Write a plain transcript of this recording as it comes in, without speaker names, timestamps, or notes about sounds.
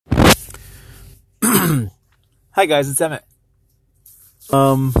Hi guys, it's Emmett.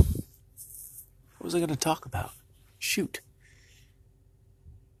 What was I going to talk about? Shoot.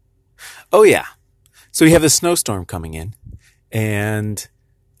 Oh yeah. So we have this snowstorm coming in, and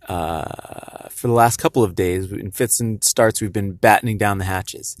for the last couple of days, in fits and starts, we've been battening down the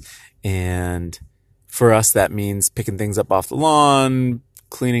hatches, and for us that means picking things up off the lawn,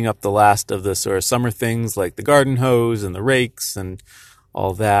 cleaning up the last of the sort of summer things like the garden hose and the rakes and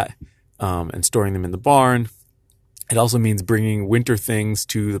all that, and storing them in the barn. It also means bringing winter things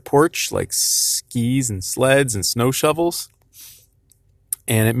to the porch, like skis and sleds and snow shovels.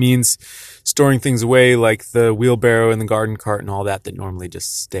 And it means storing things away like the wheelbarrow and the garden cart and all that normally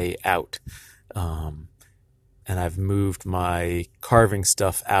just stay out. And I've moved my carving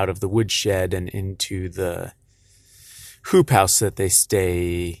stuff out of the woodshed and into the hoop house so that they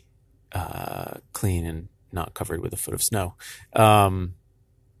stay clean and not covered with a foot of snow.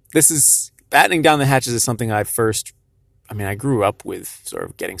 Battening down the hatches is something I grew up with sort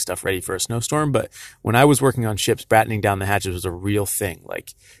of getting stuff ready for a snowstorm, but when I was working on ships, battening down the hatches was a real thing.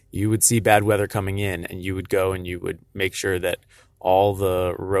 Like, you would see bad weather coming in and you would go and you would make sure that all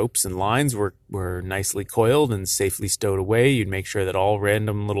the ropes and lines were nicely coiled and safely stowed away. You'd make sure that all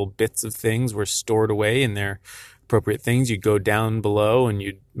random little bits of things were stored away in their appropriate things. You'd go down below and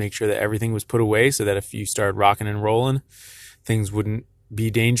you'd make sure that everything was put away so that if you started rocking and rolling, things wouldn't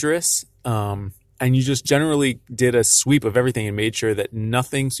be dangerous. And you just generally did a sweep of everything and made sure that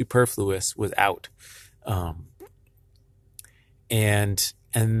nothing superfluous was out. And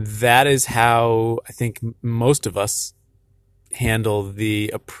that is how I think most of us handle the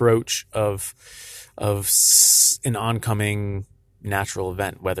approach of an oncoming natural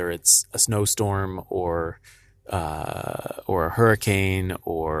event, whether it's a snowstorm or a hurricane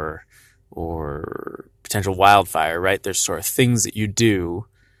or potential wildfire, right? There's sort of things that you do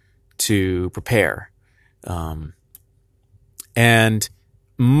to prepare. And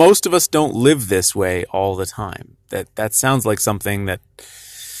most of us don't live this way all the time. That sounds like something that,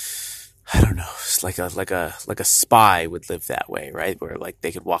 I don't know, it's like a spy would live that way, right? Where like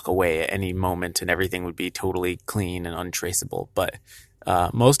they could walk away at any moment and everything would be totally clean and untraceable. But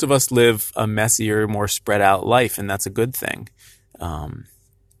most of us live a messier, more spread out life, and that's a good thing.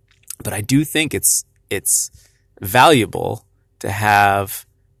 But I do think it's valuable to have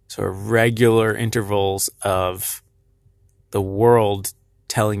sort of regular intervals of the world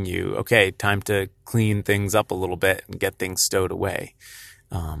telling you, okay, time to clean things up a little bit and get things stowed away.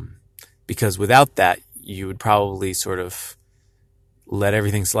 Because without that, you would probably sort of let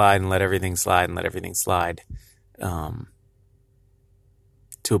everything slide and let everything slide and let everything slide, to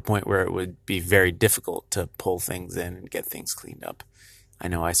a point where it would be very difficult to pull things in and get things cleaned up. I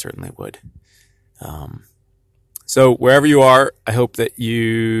know I certainly would. So wherever you are, I hope that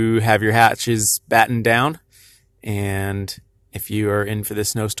you have your hatches battened down. And if you are in for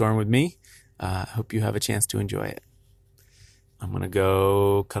this snowstorm with me, I hope you have a chance to enjoy it. I'm going to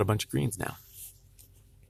go cut a bunch of greens now.